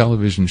a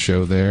television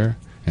show there,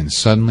 and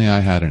suddenly I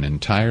had an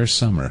entire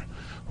summer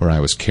where I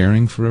was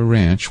caring for a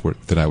ranch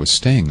that I was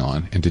staying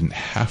on and didn't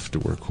have to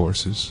work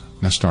horses.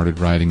 And I started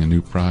writing a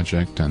new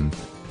project, and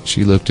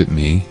she looked at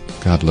me,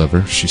 God love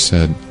her, she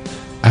said,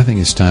 I think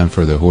it's time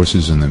for the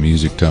horses and the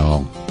music to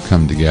all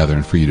come together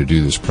and for you to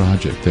do this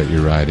project that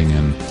you're writing.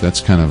 And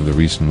that's kind of the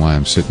reason why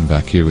I'm sitting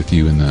back here with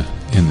you in the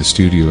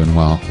studio, and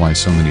why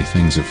so many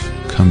things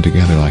have come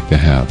together like they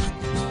have.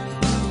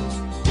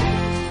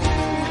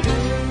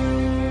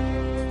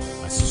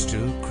 My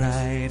sister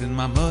cried and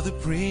my mother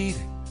prayed.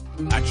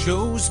 I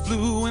chose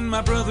blue and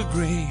my brother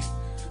gray.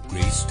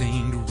 Gray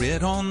stained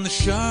red on the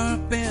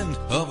sharp end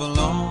of a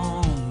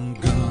long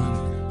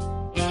gun.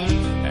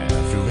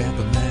 After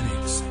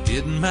Appomattox, I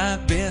did my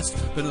best,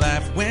 but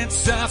life went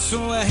south,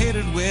 so I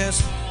headed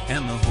west.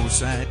 And the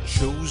horse I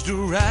chose to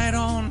ride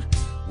on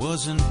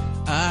was an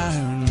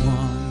iron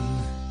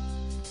one.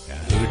 I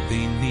heard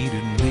they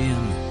needed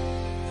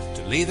men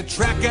to lay the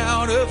track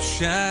out of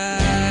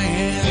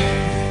Cheyenne.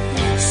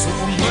 So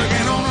I'm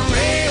working on a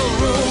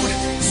railroad,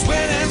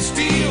 sweat and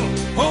steel,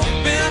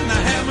 hoping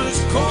the hammer's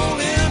cold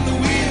in the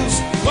wheels,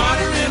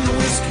 water in the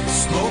whiskey,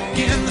 smoke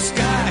in the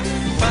sky,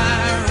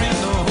 fire in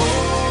the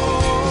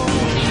hole.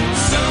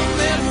 Some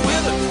live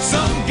with it,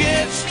 some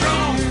get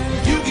strong.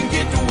 You can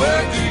get to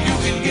work or you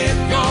can get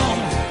gone.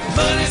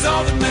 Money's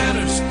all that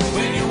matters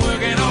when you're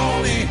working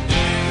on the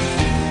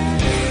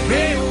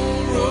railroad.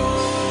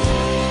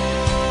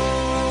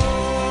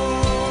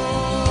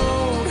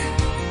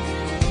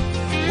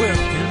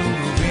 Working on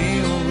the railroad.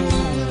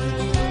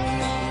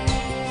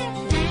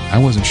 I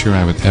wasn't sure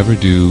I would ever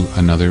do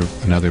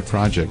another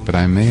project, but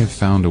I may have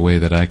found a way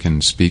that I can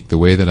speak the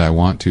way that I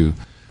want to.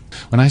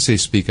 When I say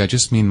speak, I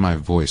just mean my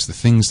voice, the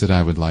things that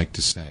I would like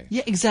to say.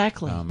 Yeah,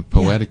 exactly.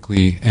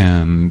 Poetically,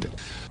 and,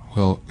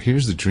 well,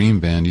 here's the dream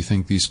band. You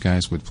think these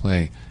guys would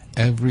play?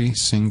 Every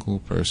single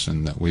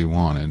person that we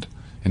wanted,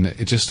 and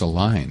it just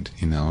aligned,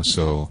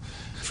 so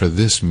for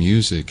this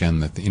music,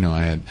 and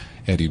I had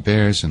Eddie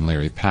Bears and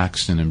Larry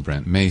Paxton and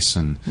Brent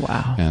Mason.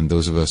 Wow. And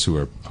those of us who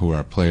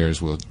are players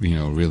will,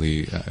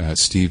 really,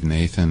 Steve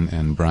Nathan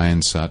and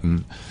Brian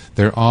Sutton.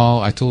 They're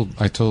all. I told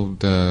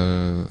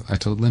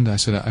Linda. I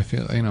said, I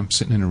feel I'm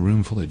sitting in a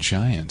room full of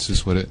giants.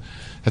 That's what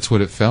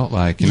it felt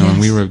like. Yes. And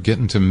we were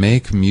getting to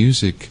make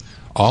music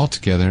all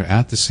together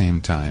at the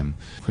same time.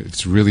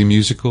 It's really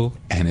musical,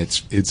 and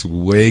it's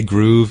way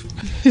groove,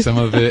 some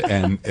of it,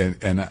 and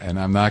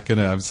I'm not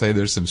gonna say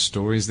there's some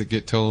stories that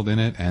get told in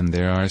it, and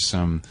there are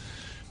some,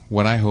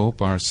 what I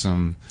hope are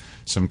some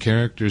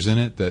characters in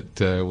it that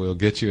will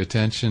get your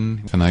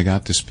attention. And I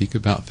got to speak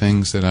about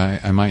things that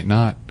I might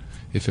not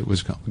if it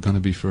was going to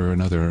be for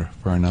another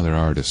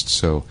artist.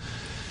 So.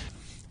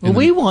 Well,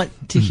 we want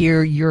to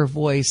hear your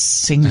voice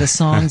sing the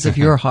songs of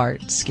your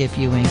heart, Skip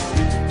Ewing.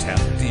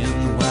 Tapped in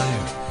the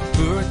wire,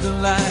 heard the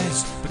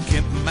lies, but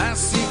kept my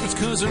secrets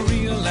 'cause I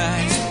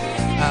realized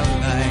I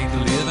liked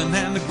living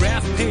and the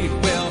graph paid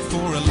well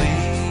for a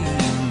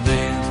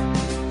layman.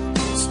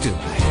 Still,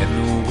 I had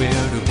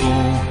nowhere to go,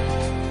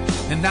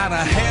 and now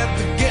I had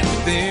to get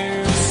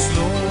there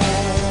slow.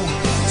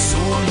 So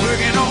I'm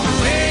working on the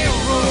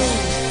railroad,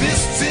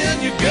 fists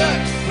in your gut,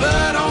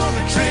 blood on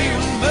the trail,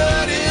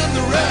 mud in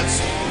the ruts.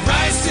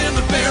 Rice in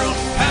the barrel,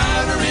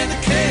 powder in the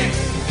keg,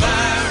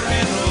 fire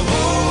in the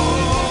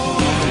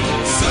hole.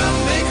 Some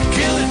make a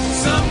killing,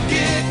 some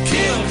get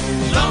killed.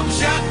 Long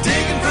shot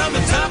taken from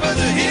the top of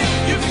the hill.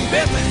 You can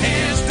bet the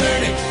hand's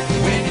dirty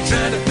when you're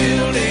trying to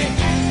build a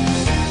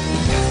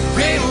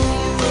railroad.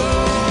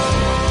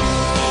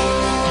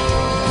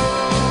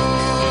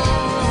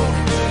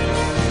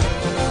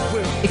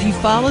 If you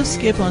follow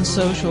Skip on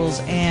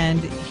socials,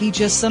 and he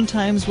just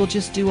sometimes will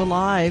just do a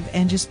live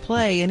and just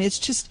play, and it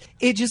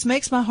just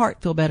makes my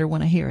heart feel better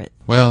when I hear it.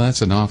 Well,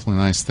 that's an awfully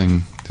nice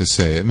thing to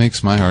say. It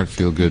makes my heart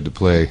feel good to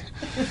play,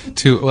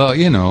 too. Well,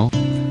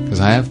 because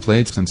I have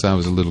played since I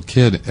was a little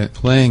kid.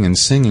 Playing and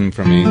singing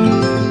for me,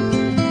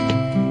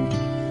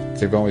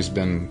 they've always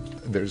been.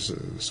 There's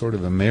sort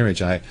of a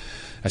marriage. I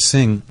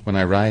sing when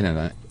I write,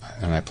 and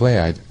I play.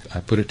 I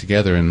put it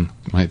together, and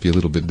it might be a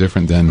little bit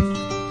different than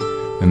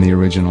the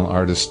original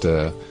artist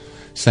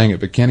sang it.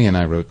 But Kenny and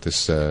I wrote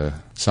this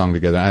song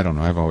together. I don't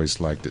know. I've always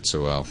liked it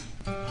so well.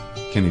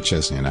 Kenny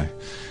Chesney and I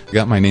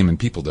got my name in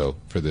People Dough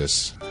for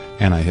this,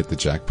 and I hit the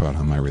jackpot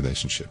on my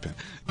relationship.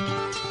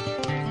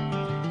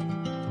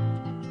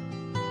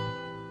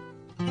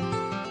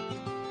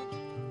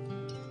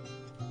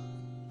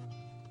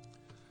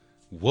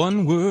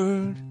 One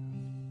word,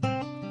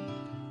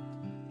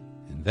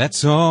 and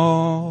that's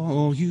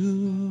all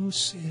you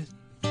said.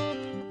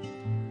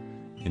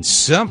 And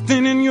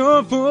something in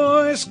your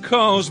voice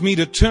caused me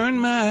to turn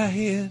my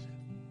head.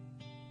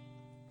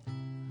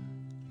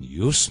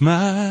 Your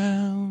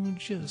smile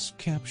just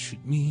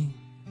captured me.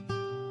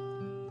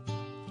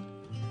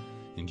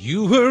 And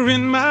you were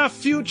in my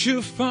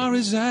future far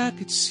as I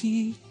could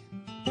see.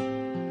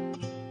 And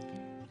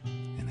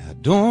I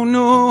don't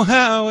know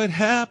how it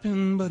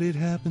happened, but it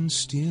happened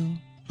still.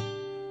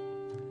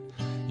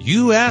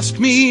 You asked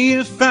me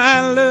if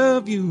I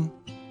love you,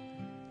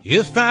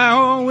 if I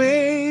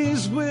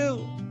always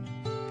will.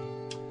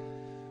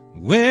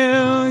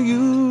 Well,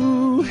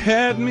 you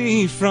had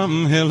me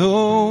from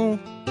hello,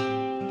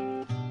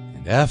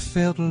 and I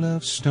felt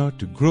love start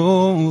to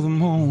grow the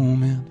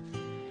moment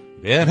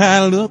that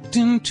I looked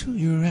into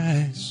your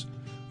eyes.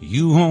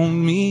 You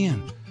owned me,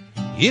 and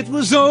it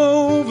was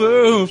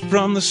over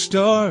from the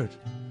start.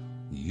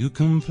 You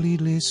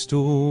completely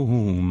stole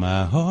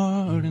my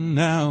heart, and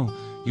now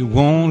you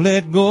won't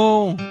let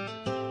go.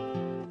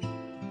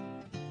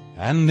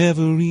 I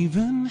never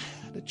even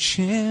had a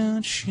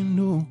chance,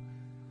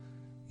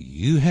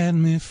 You had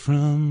me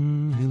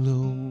from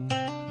hello.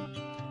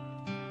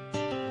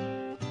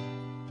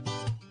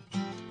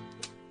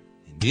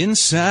 And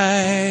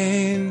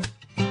inside,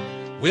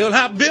 well,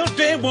 I built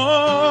a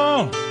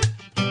wall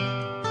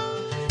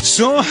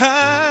so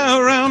high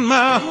around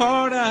my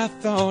heart I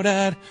thought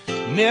I'd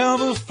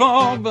never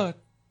fall. But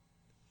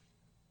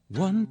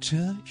one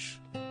touch,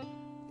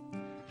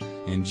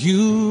 and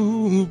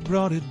you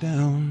brought it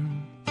down.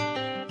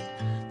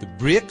 The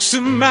bricks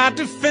of my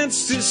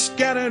defenses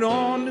scattered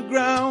on the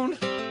ground.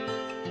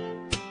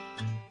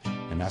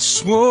 And I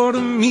swore to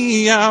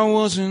me I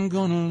wasn't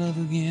gonna love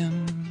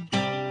again.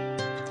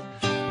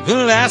 The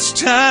last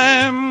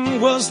time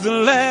was the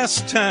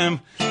last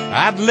time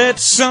I'd let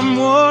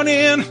someone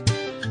in.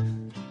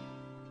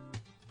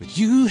 But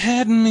you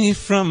had me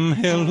from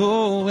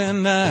hello,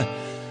 and I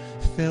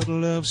felt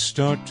love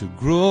start to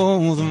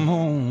grow the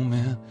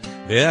moment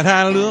that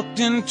I looked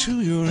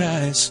into your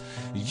eyes.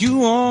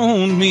 You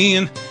owned me,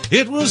 and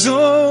it was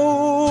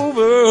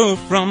over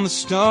from the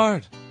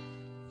start.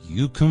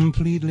 You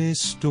completely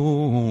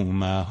stole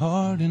my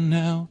heart and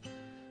now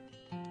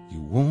you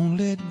won't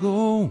let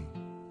go.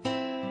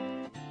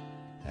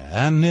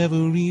 I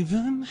never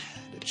even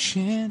had a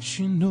chance,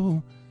 you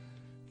know.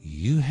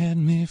 You had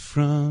me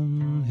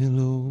from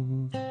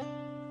hello.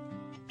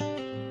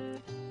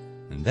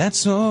 And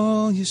that's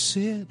all you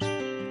said.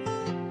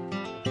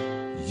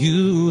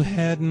 You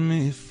had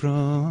me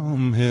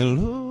from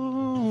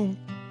hello.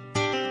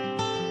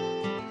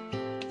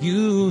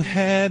 You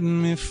had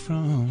me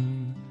from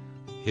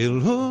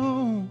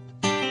hello.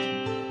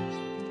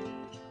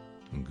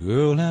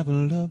 Girl, I've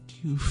loved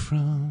you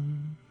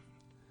from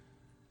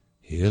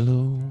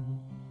hello.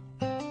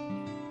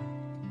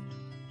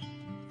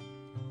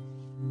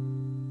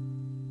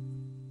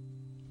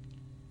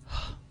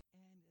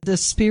 The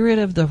spirit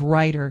of the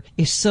writer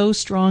is so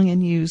strong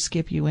in you,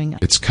 Skip Ewing.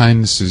 Its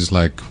kindness is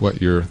like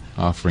what you're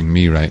offering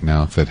me right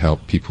now that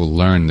help people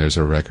learn there's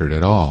a record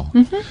at all.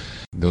 Mm-hmm.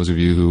 Those of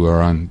you who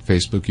are on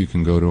Facebook, you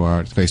can go to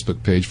our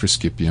Facebook page for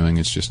Skip Ewing.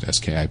 It's just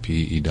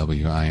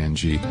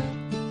SKIPEWING.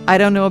 I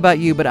don't know about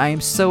you, but I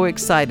am so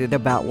excited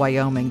about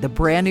Wyoming, the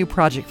brand new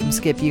project from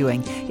Skip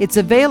Ewing. It's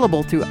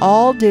available through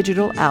all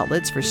digital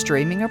outlets for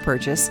streaming or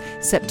purchase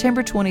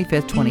September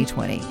 25th,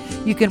 2020.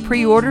 You can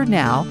pre-order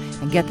now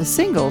and get the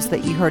singles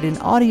that you heard an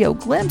audio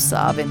glimpse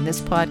of in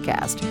this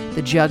podcast,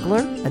 The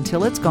Juggler,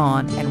 Until It's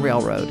Gone, and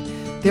Railroad.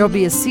 There will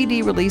be a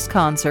CD release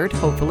concert,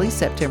 hopefully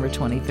September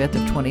 25th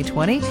of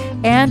 2020,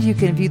 and you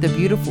can view the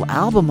beautiful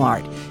album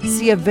art,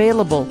 see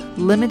available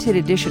limited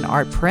edition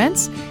art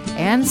prints,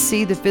 and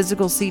see the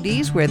physical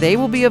CDs where they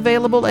will be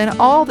available, and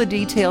all the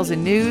details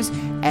and news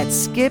at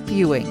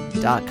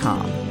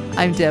skipewing.com.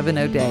 I'm Devin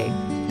O'Day.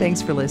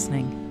 Thanks for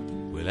listening.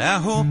 Well, I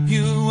hope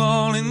you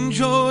all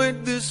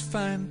enjoyed this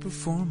fine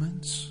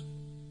performance.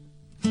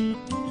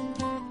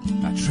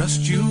 I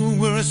trust you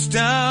were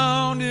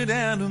astounded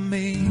and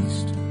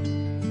amazed.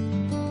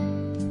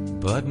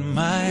 But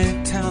my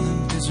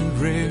talent isn't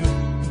rare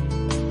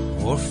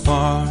or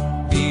far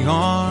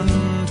beyond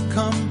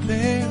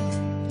compare.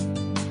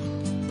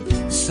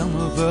 Some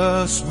of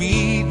us,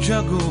 we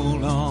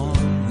juggle on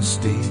the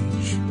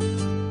stage,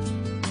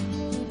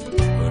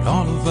 but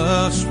all of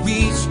us,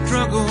 we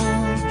struggle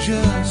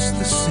just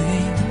the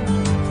same.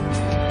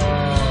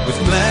 With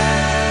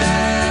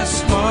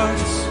glass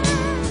hearts,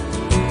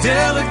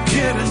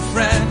 delicate and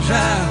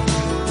fragile,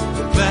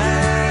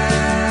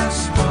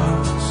 glass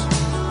hearts,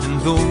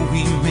 and though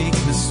we make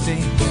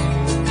mistakes,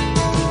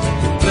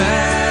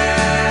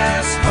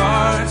 glass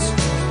hearts,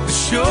 the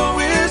show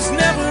is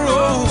never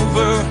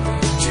over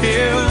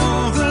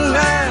till the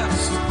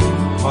last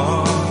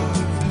heart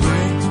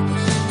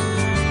breaks,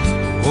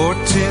 or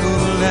till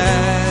the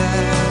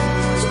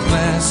last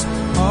glass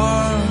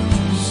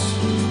heart's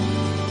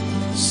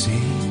safe.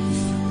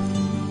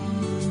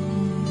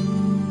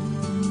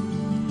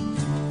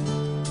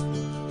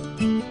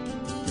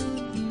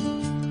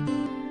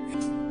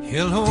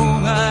 Hello,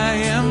 I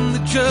am the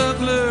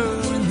juggler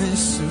in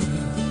this circus.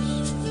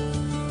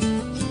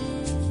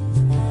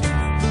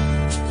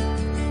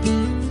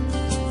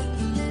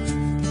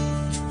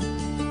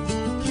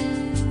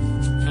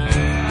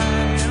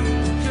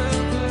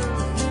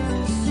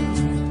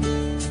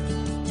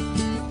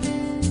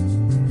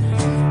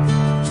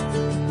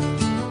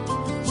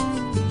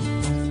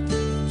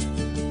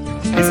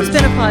 This has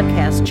been a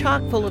podcast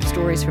chock full of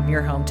stories from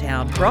your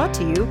hometown, brought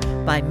to you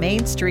by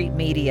Main Street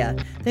Media,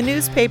 the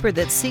newspaper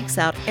that seeks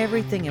out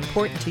everything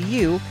important to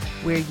you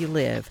where you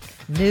live.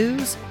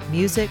 News,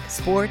 music,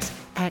 sports,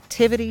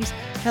 activities,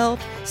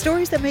 health,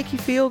 stories that make you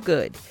feel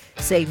good.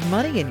 Save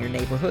money in your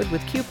neighborhood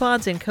with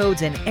coupons and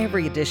codes in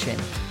every edition.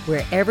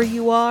 Wherever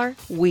you are,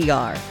 we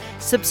are.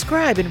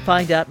 Subscribe and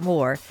find out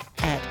more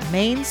at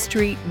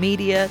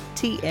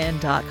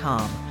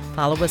mainstreetmediatn.com.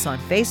 Follow us on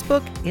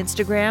Facebook,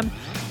 Instagram,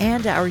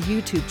 and our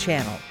YouTube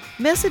channel.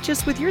 Message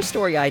us with your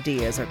story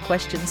ideas or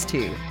questions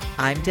too.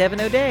 I'm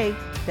Devin O'Day.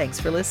 Thanks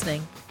for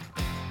listening.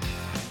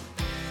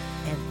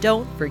 And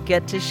don't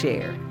forget to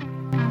share.